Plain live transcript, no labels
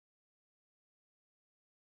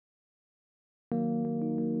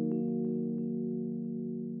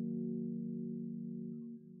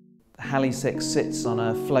Halley VI sits on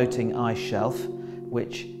a floating ice shelf,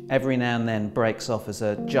 which every now and then breaks off as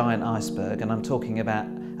a giant iceberg, and I'm talking about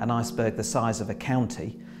an iceberg the size of a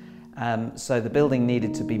county. So the building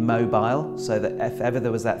needed to be mobile, so that if ever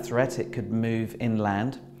there was that threat, it could move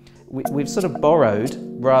inland. We've sort of borrowed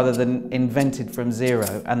rather than invented from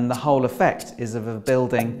zero, and the whole effect is of a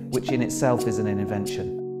building which in itself is an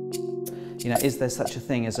invention. You know, is there such a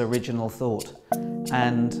thing as original thought?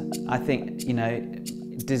 And I think, you know,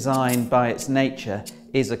 design by its nature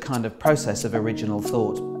is a kind of process of original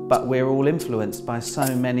thought, but we're all influenced by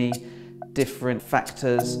so many different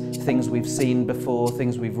factors, things we've seen before,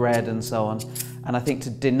 things we've read and so on. And I think to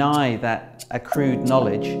deny that accrued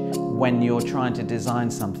knowledge when you're trying to design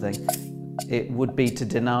something, it would be to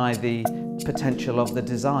deny the potential of the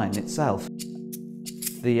design itself.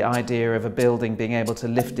 The idea of a building being able to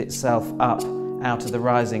lift itself up out of the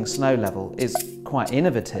rising snow level is quite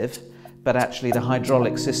innovative, but actually the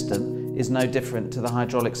hydraulic system is no different to the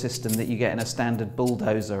hydraulic system that you get in a standard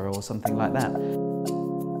bulldozer or something like that.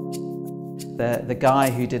 The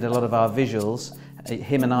guy who did a lot of our visuals,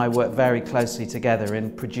 him and I worked very closely together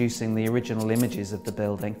in producing the original images of the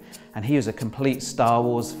building, and he was a complete Star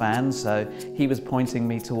Wars fan, so he was pointing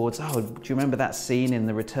me towards, oh, do you remember that scene in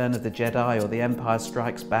The Return of the Jedi or The Empire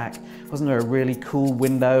Strikes Back? Wasn't there a really cool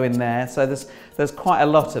window in there? So there's quite a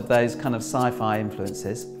lot of those kind of sci-fi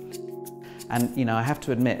influences. And you know, I have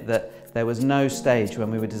to admit that there was no stage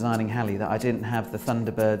when we were designing Halley that I didn't have the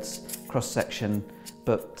Thunderbirds cross-section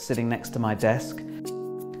book sitting next to my desk.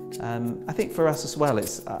 I think for us as well,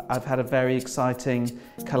 I've had a very exciting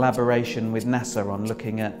collaboration with NASA on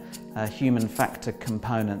looking at human factor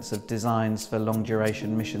components of designs for long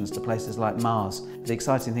duration missions to places like Mars. The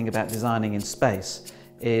exciting thing about designing in space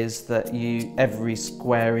is that every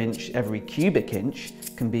square inch, every cubic inch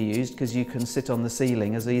can be used because you can sit on the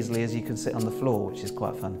ceiling as easily as you can sit on the floor, which is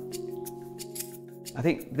quite fun. I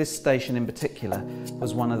think this station in particular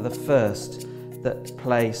was one of the first that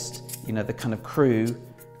placed, you know, the kind of crew,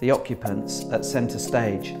 the occupants at centre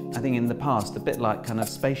stage. I think in the past, a bit like kind of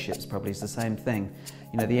spaceships probably is the same thing.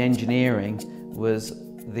 You know, the engineering was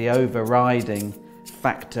the overriding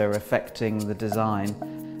factor affecting the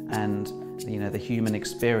design, and you know, the human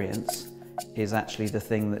experience is actually the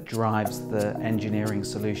thing that drives the engineering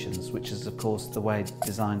solutions, which is of course the way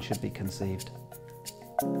design should be conceived.